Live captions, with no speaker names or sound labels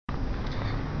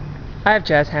I have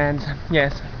jazz hands,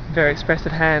 yes, very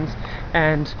expressive hands,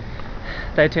 and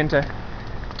they tend to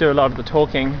do a lot of the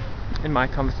talking in my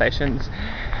conversations.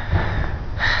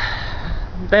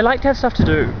 They like to have stuff to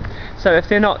do, so if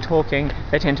they're not talking,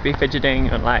 they tend to be fidgeting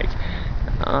and like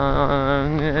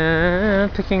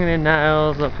picking their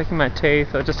nails or picking my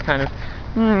teeth or just kind of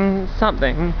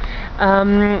something.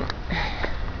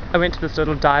 I went to this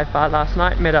little dive bar last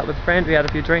night, met up with a friend, we had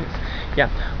a few drinks. Yeah,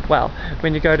 well,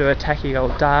 when you go to a tacky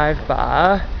old dive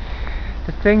bar,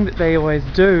 the thing that they always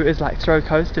do is like throw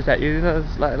coasters at you. You know,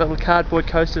 those like little cardboard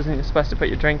coasters, and you're supposed to put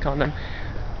your drink on them.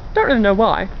 Don't really know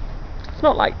why. It's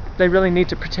not like they really need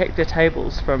to protect their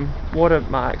tables from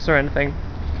watermarks or anything.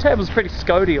 The table's pretty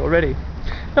scody already.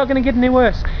 Not going to get any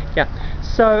worse. Yeah,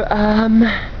 so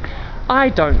I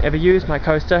don't ever use my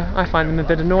coaster. I find them a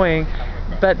bit annoying.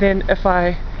 But then if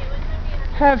I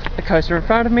have a coaster in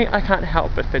front of me, I can't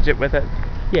help but fidget with it.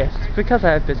 Yes, because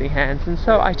I have busy hands, and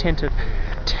so I tend to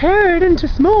tear it into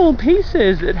small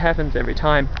pieces. It happens every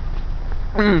time.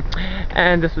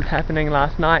 And this was happening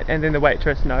last night, and then the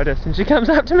waitress noticed, and she comes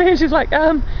up to me and she's like,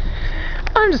 I'm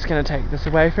just going to take this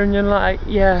away from you. And like,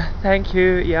 yeah, thank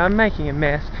you, yeah, I'm making a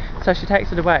mess. So she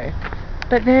takes it away.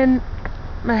 But then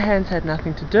my hands had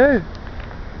nothing to do.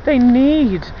 They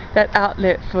need that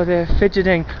outlet for their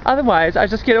fidgeting. Otherwise, I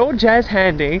just get all jazz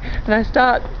handy and I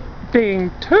start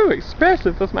being too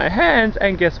expressive with my hands,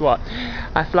 and guess what?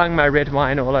 I flung my red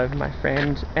wine all over my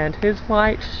friend and his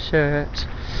white shirt.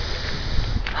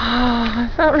 I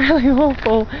felt really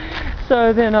awful.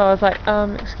 So then I was like,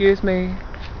 excuse me,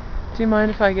 do you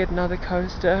mind if I get another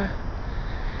coaster?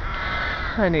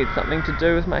 I need something to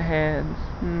do with my hands.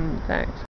 Thanks.